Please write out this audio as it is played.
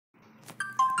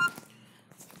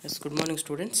Yes, good morning,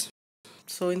 students.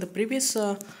 So, in the previous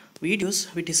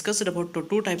videos, we discussed about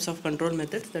two types of control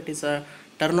methods, that is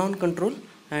turn on control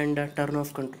and turn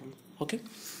off control. Okay,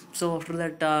 so after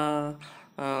that,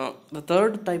 the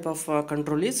third type of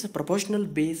control is proportional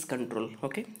base control.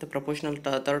 Okay, the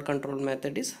third control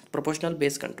method is proportional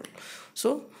base control.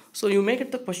 So you may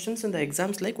get the questions in the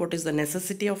exams like what is the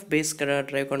necessity of base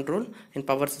drive control in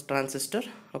power transistor.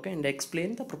 Okay, and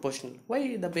explain the proportional.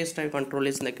 Why the base drive control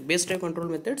is like base drive control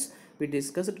methods. We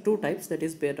discussed two types, that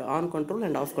is on control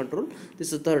and off control.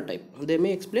 This is the third type. They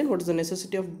may explain what is the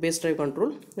necessity of base drive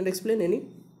control and explain any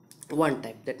one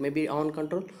type, that may be on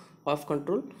control, off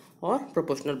control, or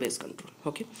proportional base control.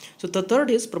 Okay, so the third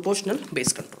is proportional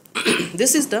base control.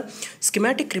 This is the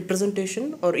schematic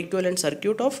representation or equivalent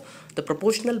circuit of the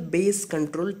proportional base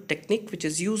control technique, which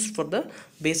is used for the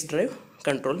base drive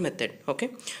control method.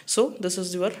 Okay, so this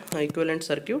is your equivalent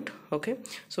circuit. Okay,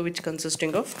 so which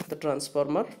consisting of the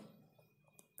transformer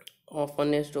of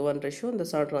 1:1 ratio and the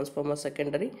SAR transformer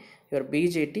secondary, your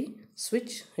BJT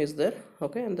switch is there.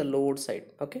 Okay, and the load side.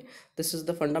 Okay, this is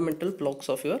the fundamental blocks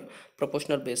of your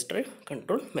proportional base drive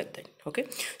control method. Okay,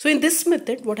 so in this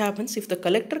method, what happens if the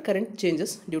collector current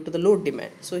changes due to the load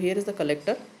demand? So here is the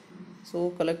collector.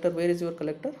 So collector, where is your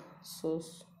collector? So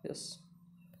yes,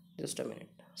 just a minute.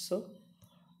 So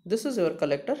this is your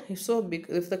collector.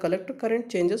 If the collector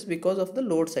current changes because of the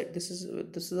load side, this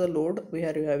is a load we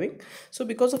are having. So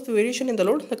because of the variation in the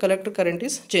load, the collector current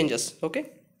is changes. Okay,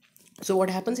 so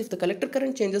what happens if the collector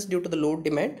current changes due to the load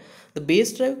demand? The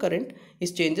base drive current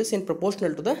is changes in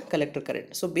proportional to the collector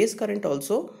current. So base current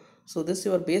also, so this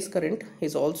your base current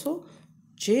is also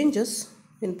changes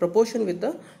in proportion with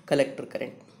the collector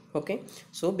current. Okay,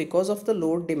 so because of the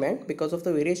load demand, because of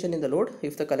the variation in the load,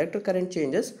 if the collector current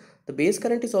changes, the base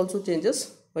current is also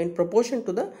changes in proportion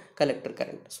to the collector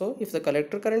current. So if the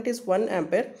collector current is 1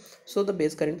 ampere, so the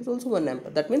base current is also 1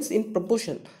 ampere. That means in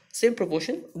proportion, same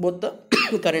proportion, both the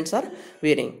currents are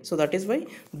varying. So that is why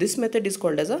this method is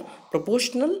called as a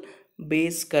proportional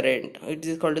base current. It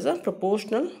is called as a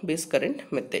proportional base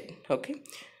current method. Okay,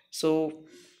 so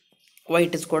why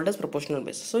it is called as proportional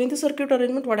base? So in the circuit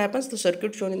arrangement, what happens? The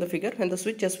circuit shown in the figure, and the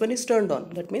switch S1 is turned on.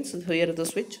 That means here is the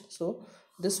switch. So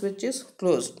this switch is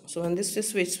closed. So when this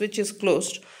switch is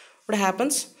closed, what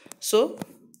happens? So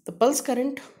the pulse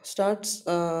current starts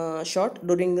short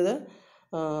during the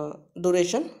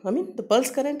duration. I mean the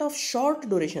pulse current of short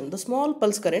duration, the small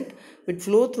pulse current will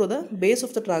flow through the base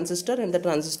of the transistor, and the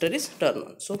transistor is turned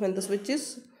on. So when the switch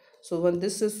is, so when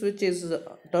this switch is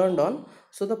turned on,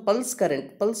 so the pulse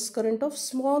current of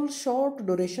small short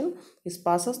duration is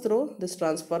passes through this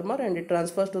transformer, and it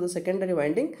transfers to the secondary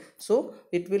winding. So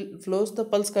it will flows, the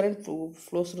pulse current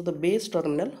flows through the base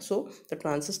terminal. So the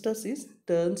transistor is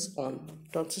turns on.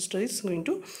 Transistor is going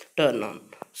to turn on.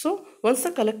 So once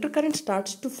the collector current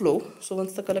starts to flow, so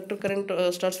once the collector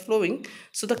current starts flowing,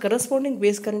 so the corresponding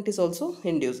base current is also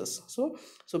induces. So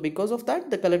because of that,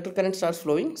 the collector current starts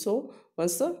flowing. So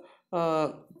once the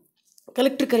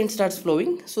collector current starts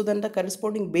flowing, so then the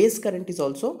corresponding base current is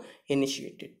also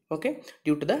initiated. Okay,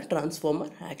 due to the transformer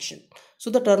action. So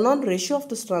the turn on ratio of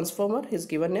this transformer is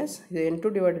given as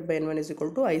N2 divided by N1 is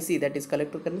equal to IC, that is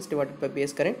collector current divided by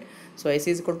base current. So IC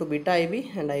is equal to beta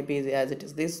IB and IB is as it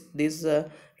is. These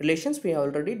relations we have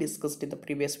already discussed in the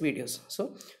previous videos.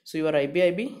 So your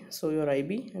IB, so your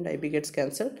IB and IB gets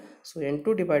cancelled. So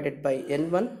N2 divided by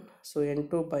N1, so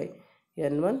N2 by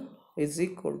N1 is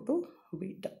equal to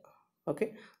beta.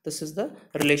 Okay, this is the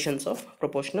relations of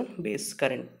proportional base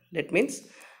current. That means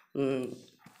the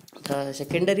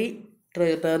secondary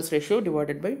turns ratio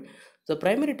divided by the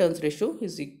primary turns ratio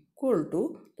is equal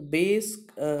to the base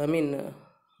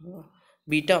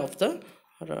beta of the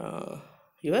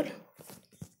your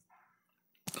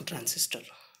transistor.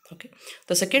 Okay,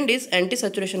 the second is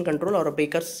anti-saturation control or a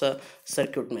Baker's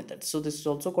circuit method. So this is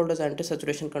also called as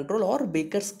anti-saturation control or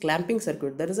Baker's clamping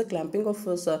circuit. There is a clamping of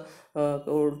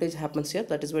voltage happens here.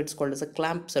 That is why it's called as a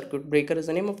clamp circuit. Baker is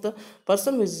the name of the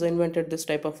person who has invented this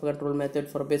type of control method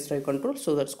for base drive control.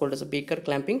 So that's called as a Baker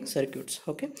clamping circuits.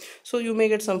 Okay, so you may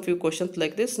get some few questions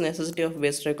like this: necessity of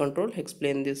base drive control.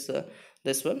 Explain this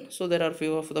this one. So there are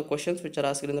few of the questions which are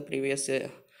asked in the previous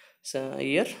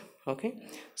year. Okay,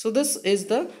 so this is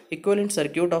the equivalent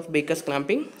circuit of Baker's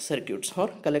clamping circuits or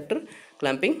collector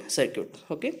clamping circuit.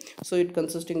 Okay, so it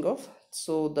consisting of,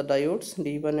 so the diodes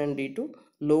D1 and D2,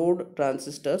 load,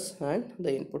 transistors, and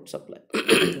the input supply.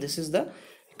 This is the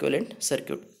equivalent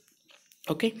circuit.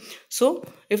 Okay, so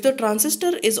if the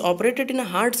transistor is operated in a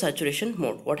hard saturation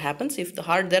mode, what happens if the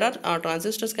hard, there are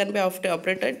transistors can be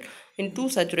operated in two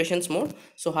saturations mode,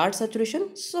 so hard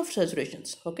saturation, soft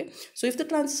saturations. Okay, so if the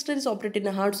transistor is operated in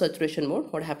a hard saturation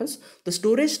mode, what happens, the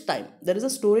storage time, there is a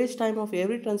storage time of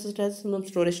every transistor has some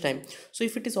storage time. So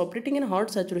if it is operating in a hard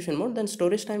saturation mode, then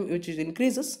storage time which is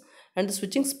increases, and the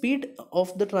switching speed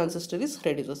of the transistor is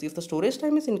reduces. If the storage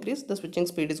time is increased, the switching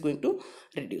speed is going to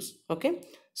reduce. Okay,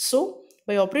 so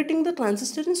by operating the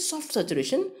transistor in soft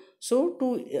saturation, so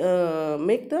to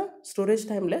make the storage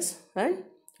time less and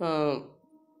uh,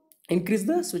 increase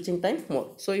the switching time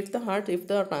more. So if the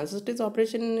transistor is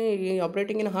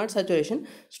operating in a hard saturation,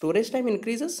 storage time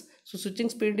increases, so switching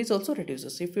speed is also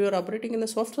reduces. If you are operating in the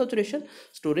soft saturation,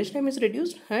 storage time is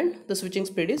reduced and the switching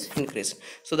speed is increased.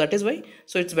 So that is why,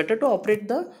 so it's better to operate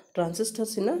the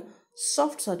transistors in a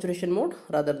soft saturation mode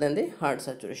rather than the hard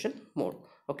saturation mode.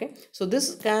 Okay, so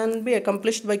this can be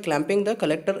accomplished by clamping the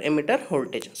collector emitter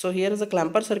voltage. So here is a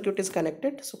clamper circuit is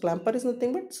connected. So clamper is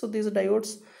nothing but, so these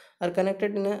diodes are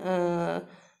connected in a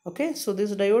okay, so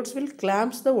these diodes will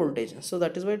clamps the voltage, so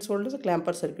that is why it's called as a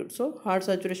clamper circuit. So hard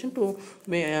saturation, to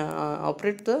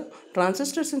operate the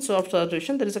transistors in soft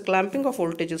saturation, there is a clamping of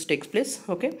voltages takes place.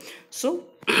 Okay, so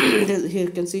here you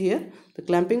can see here the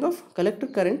clamping of collector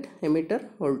current emitter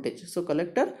voltage. So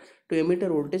collector to emitter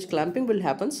voltage clamping will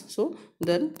happens, so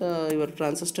then your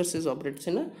transistors is operates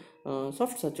in a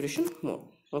soft saturation mode.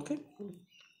 Okay,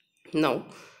 now,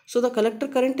 so the collector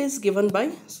current is given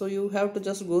by, so you have to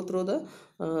just go through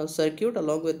the circuit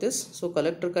along with this. So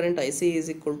collector current IC is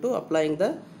equal to applying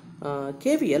the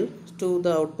KVL to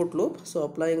the output loop. So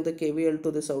applying the KVL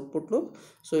to this output loop,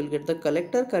 so you'll get the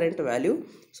collector current value.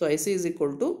 So IC is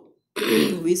equal to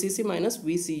VCC minus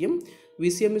VCM.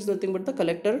 VCM is nothing but the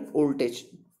collector voltage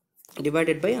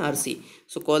divided by RC.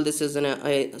 So call this as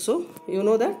an so you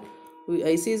know that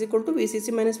IC is equal to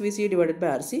VCC minus VCE divided by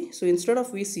RC. So instead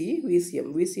of VCE,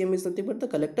 VCM. VCM is nothing but the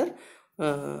collector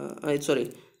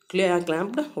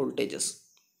clamped voltages.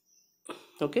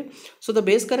 Okay, so the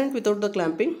base current without the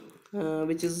clamping,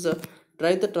 which is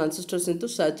drive the transistors into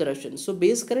saturation. So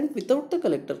base current without the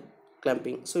collector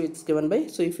clamping, so it's given by,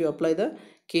 so if you apply the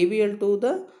KVL to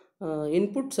the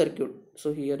input circuit,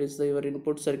 so here is your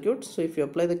input circuit. So if you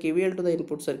apply the KVL to the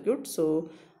input circuit, so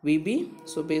VB,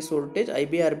 so base voltage,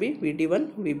 IBRB,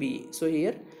 VD1, VBE. So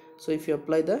here, so if you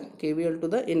apply the KVL to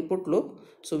the input loop,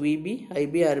 so VB,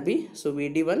 IBRB, so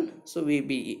VD1, so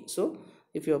VBE. So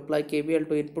if you apply KVL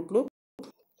to input loop,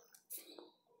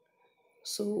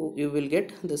 so you will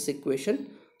get this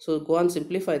equation. So go and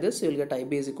simplify this, you will get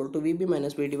IB is equal to VB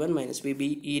minus VD1 minus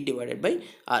VBE divided by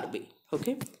RB.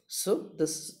 Okay, so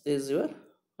this is your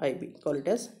IB, call it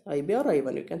as IB or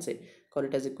I1, you can say, call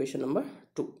it as equation number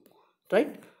 2.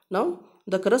 Right, now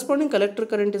the corresponding collector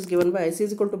current is given by IC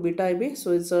is equal to beta IB.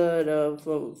 So it's a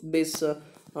base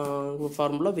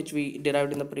formula which we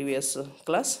derived in the previous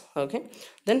class. Okay,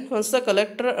 then once the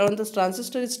collector and the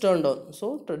transistor is turned on,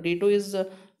 so D2 is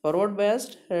forward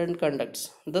biased and conducts,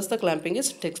 thus the clamping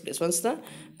is takes place. Once the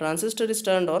transistor is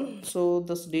turned on, so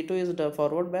this D2 is the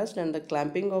forward biased and the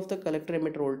clamping of the collector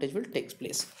emitter voltage will takes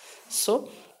place. So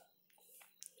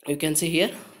you can see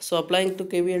here, so applying to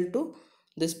KVL to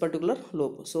this particular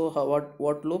loop. So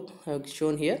what loop I have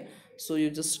shown here, so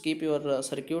you just keep your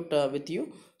circuit with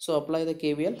you, so apply the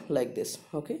KVL like this.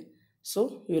 Okay,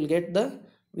 so you will get the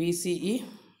VCE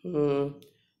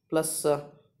plus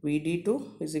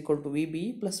VD2 is equal to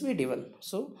VBE plus VD1.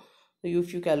 So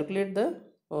if you calculate the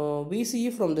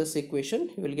VCE from this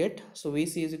equation, you will get, so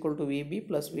VC is equal to VB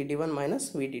plus VD1 minus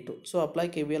VD2. So apply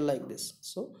KVL like this.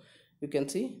 So you can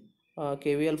see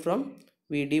KVL from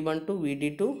VD1 to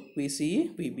VD2,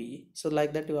 VCE, VBE. So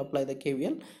like that you apply the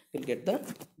KVL, you'll get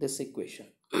this equation.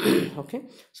 Okay,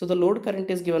 so the load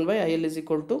current is given by IL is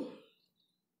equal to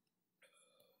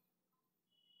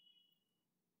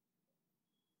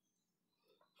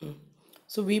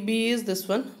so VB is this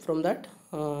one, from that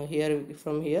here,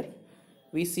 from here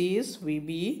VC is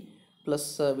VBE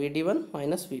plus VD1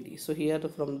 minus VD. So here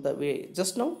from the way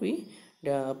just now we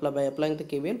by applying the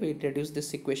KVL we reduce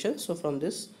this equation. So from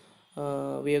this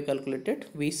we have calculated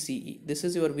VCE. This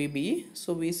is your VBE.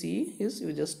 So VCE is,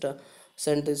 you just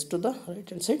send this to the right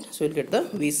hand side, so you'll get the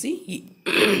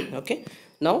VCE. Okay,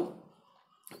 now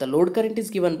the load current is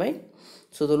given by,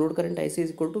 so the load current IC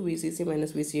is equal to VCC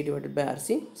minus VCE divided by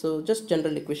RC. So just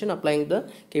general equation applying the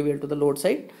KVL to the load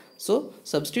side. So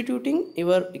substituting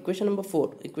your equation number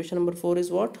 4. Equation number 4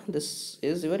 is what? This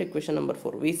is your equation number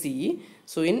 4, VCE.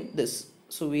 So in this,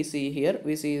 so VCE here,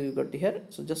 VCE you got here.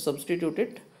 So just substitute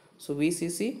it. So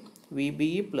VCC,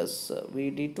 VBE plus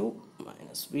VD2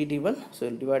 minus VD1, so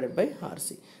you'll divided by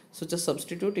RC. So just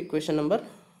substitute equation number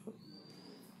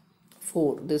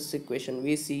 4, this equation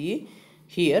VCE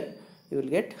here, you will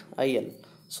get IL.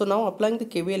 So now applying the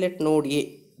KVL at node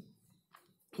A.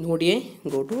 Node A,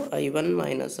 go to I1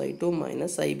 minus I2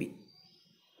 minus IB.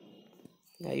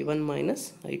 I1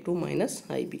 minus I2 minus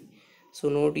IB. So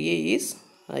node A is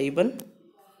I1,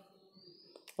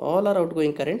 all are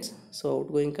outgoing currents. So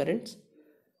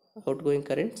outgoing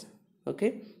currents,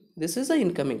 okay. This is the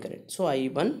incoming current. So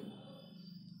I1,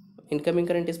 incoming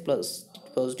current is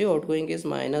positive, outgoing is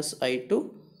minus I2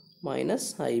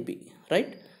 minus IB,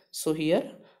 right? So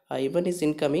here I1 is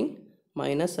incoming,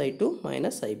 minus I2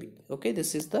 minus IB. Okay,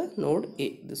 this is the node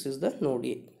A. This is the node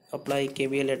A. Apply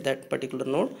KVL at that particular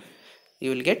node,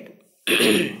 you will get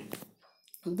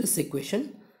this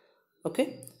equation.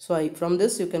 Okay, so from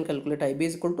this you can calculate IB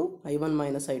is equal to I1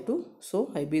 minus I2.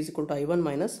 So IB is equal to I1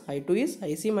 minus I2 is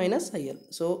IC minus IL.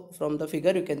 So from the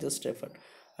figure you can just refer.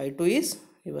 I2 is,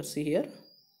 you will see here,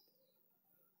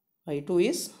 I2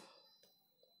 is,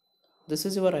 this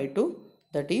is your I2,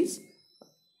 that is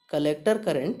collector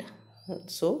current,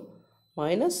 so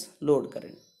minus load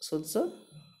current. So it's a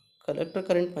collector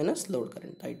current minus load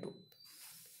current, I2.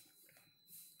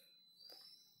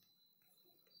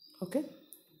 Okay,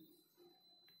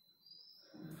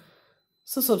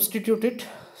 so substitute it,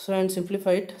 so and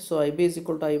simplify it. So IB is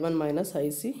equal to I1 minus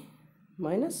IC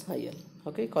minus IL.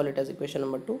 Okay, call it as equation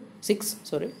number 6,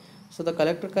 sorry. So the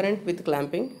collector current with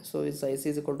clamping, so is IC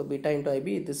is equal to beta into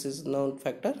IB. This is known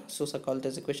factor, so call it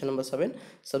as equation number 7.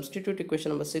 Substitute equation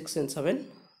number 6 in 7.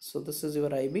 So this is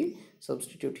your IB,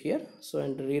 substitute here, so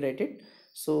and rewrite it.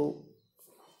 So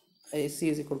IC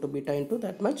is equal to beta into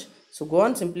that much. So go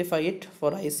on, simplify it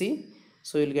for IC.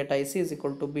 So you will get IC is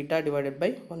equal to beta divided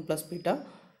by 1 plus beta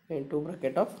into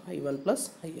bracket of I1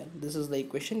 plus IL. This is the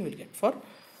equation you will get for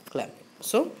clamping.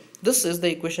 So this is the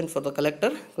equation for the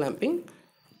collector clamping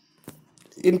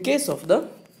in case of the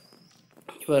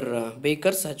your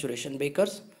Baker's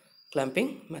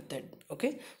clamping method.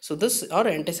 Okay, so this are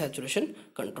anti-saturation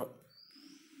control.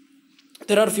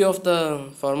 There are few of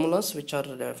the formulas which are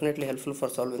definitely helpful for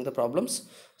solving the problems.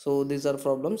 So these are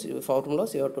formulas you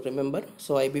have to remember.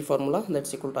 So IB formula,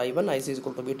 that's equal to I1, IC is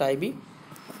equal to beta IB,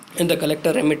 and the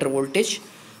collector emitter voltage,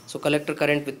 so collector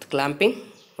current with clamping.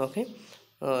 Okay,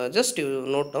 just you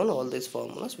note down all these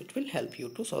formulas which will help you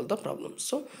to solve the problems.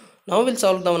 So now we'll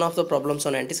solve one of the problems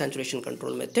on anti-saturation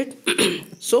control method.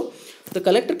 So the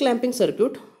collector clamping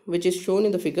circuit, which is shown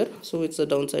in the figure, so it's a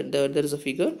downside, there is a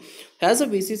figure, has a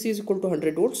VCC is equal to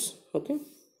 100 volts. Okay,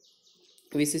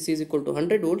 VCC is equal to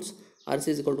 100 volts, RC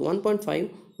is equal to 1.5,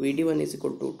 VD1 is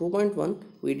equal to 2.1,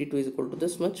 VD2 is equal to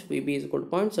this much, VB is equal to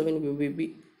 0.7,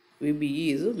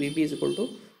 VB is equal to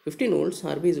 15 volts,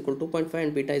 RB is equal to 2.5,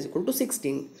 and beta is equal to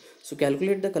 16. So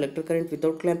calculate the collector current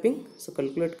without clamping. So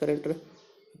calculate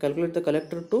the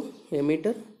collector to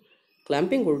emitter,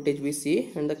 clamping voltage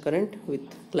VCA, and the current with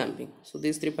clamping. So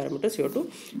these three parameters you have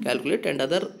to calculate, and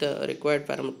other the required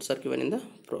parameters are given in the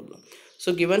problem.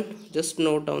 So given, just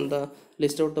note down the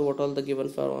list out the what all the given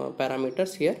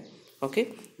parameters here.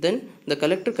 Okay, then the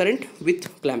collector current with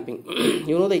clamping.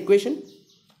 You know the equation,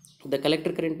 the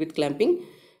collector current with clamping.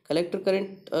 Collector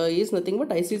current is nothing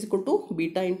but IC is equal to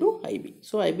beta into IB.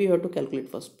 So IB you have to calculate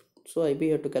first. So IB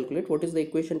you have to calculate. What is the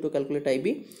equation to calculate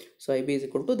IB? So IB is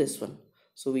equal to this one.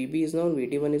 So VB is known,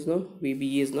 VD1 is known,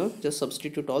 VBE is known. Just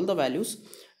substitute all the values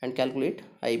and calculate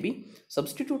IB.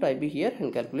 Substitute IB here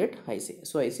and calculate IC.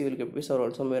 So IC will give us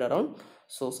around somewhere around,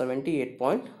 so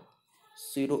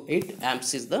 78.08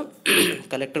 amps is the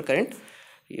collector current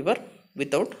ever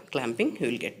without clamping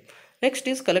you will get. Next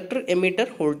is collector emitter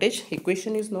voltage.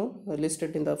 Equation is now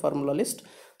listed in the formula list.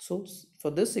 So for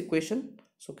this equation,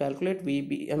 so calculate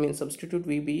substitute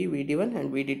VBE, VD1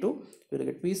 and VD2. You will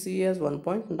get VCE as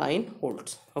 1.9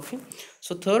 volts. Okay.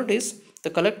 So third is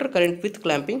the collector current with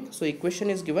clamping. So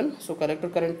equation is given. So collector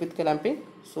current with clamping.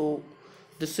 So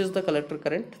this is the collector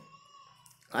current.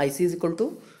 IC is equal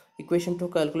to, equation to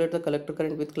calculate the collector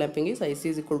current with clamping is IC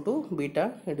is equal to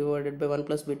beta divided by 1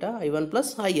 plus beta I1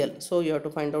 plus IL. So you have to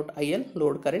find out IL,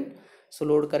 load current. So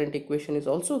load current equation is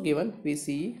also given,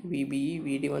 VCE, VBE,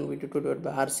 VD1, VD2 divided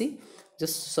by RC.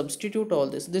 Just substitute all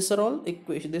this. This are all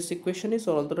equation. This equation is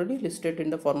already listed in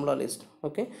the formula list.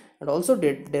 Okay, and also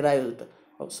derived.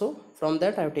 So from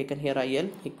that I have taken here IL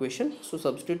equation. So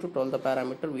substitute all the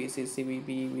parameter VCC,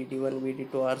 VBE, VD1,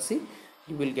 VD2, RC.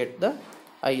 You will get the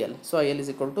IL. So IL is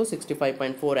equal to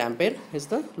 65.4 ampere is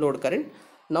the load current.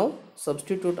 Now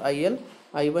substitute IL,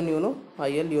 I1 you know,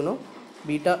 IL you know,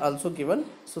 beta also given.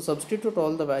 So substitute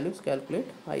all the values, calculate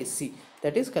IC,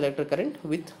 that is collector current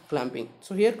with clamping.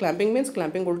 So here clamping means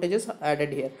clamping voltage is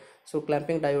added here. So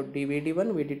clamping diode VD1,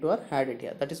 VD2 are added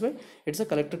here. That is why it's a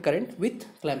collector current with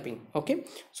clamping. Okay.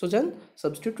 So then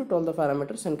substitute all the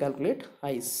parameters and calculate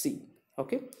IC.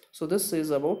 Okay. So this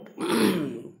is about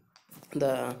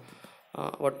the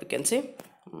what we can say.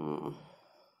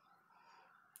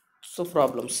 So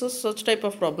problems, so such type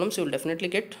of problems you will definitely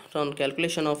get on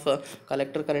calculation of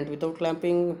collector current without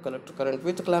clamping, collector current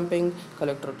with clamping,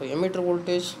 collector to emitter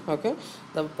voltage. Okay,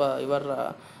 the your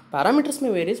parameters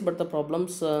may varies, but the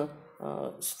problems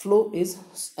flow is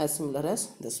as similar as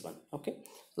this one. Okay,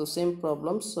 so same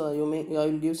problems I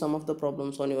will give some of the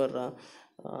problems on your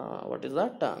what is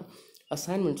that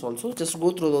assignments also. Just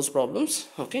go through those problems.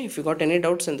 Okay, if you got any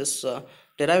doubts in this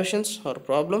derivations or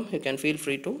problem, you can feel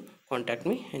free to contact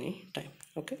me anytime.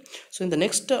 Okay, so in the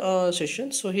next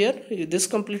session, so here this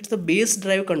completes the base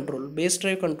drive control,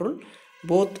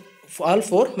 both all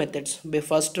four methods.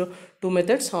 First two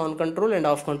methods, on control and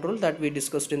off control, that we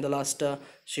discussed in the last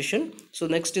session. So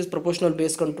next is proportional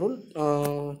base control.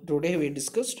 Today we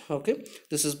discussed. Okay,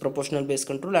 this is proportional base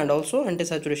control, and also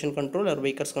anti-saturation control or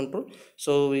Baker's control.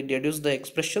 So we deduced the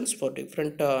expressions for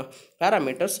different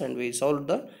parameters, and we solved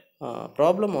the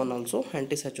problem on also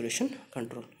anti-saturation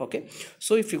control. Okay,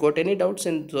 so if you got any doubts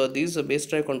in these base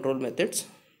drive control methods,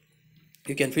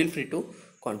 you can feel free to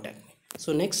contact me.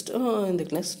 So next in the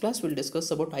next class we'll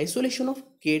discuss about isolation of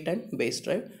gate and base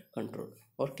drive control.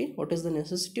 Okay, what is the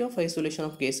necessity of isolation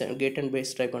of gate and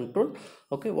base drive control?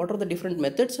 Okay, what are the different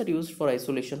methods are used for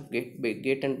isolation of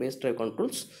gate and base drive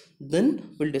controls?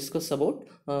 Then we'll discuss about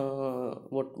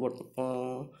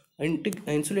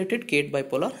insulated gate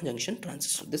bipolar junction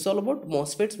transistor. This is all about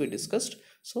MOSFETs we discussed.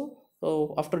 So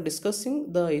after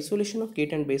discussing the isolation of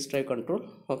gate and base drive control,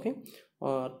 okay,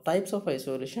 types of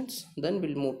isolations, then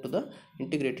we'll move to the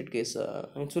integrated case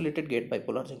insulated gate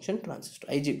bipolar junction transistor,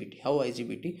 IGBT, how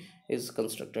IGBT is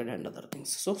constructed and other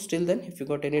things. So still then, if you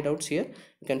got any doubts here,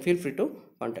 you can feel free to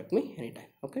contact me anytime.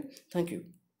 Okay, thank you.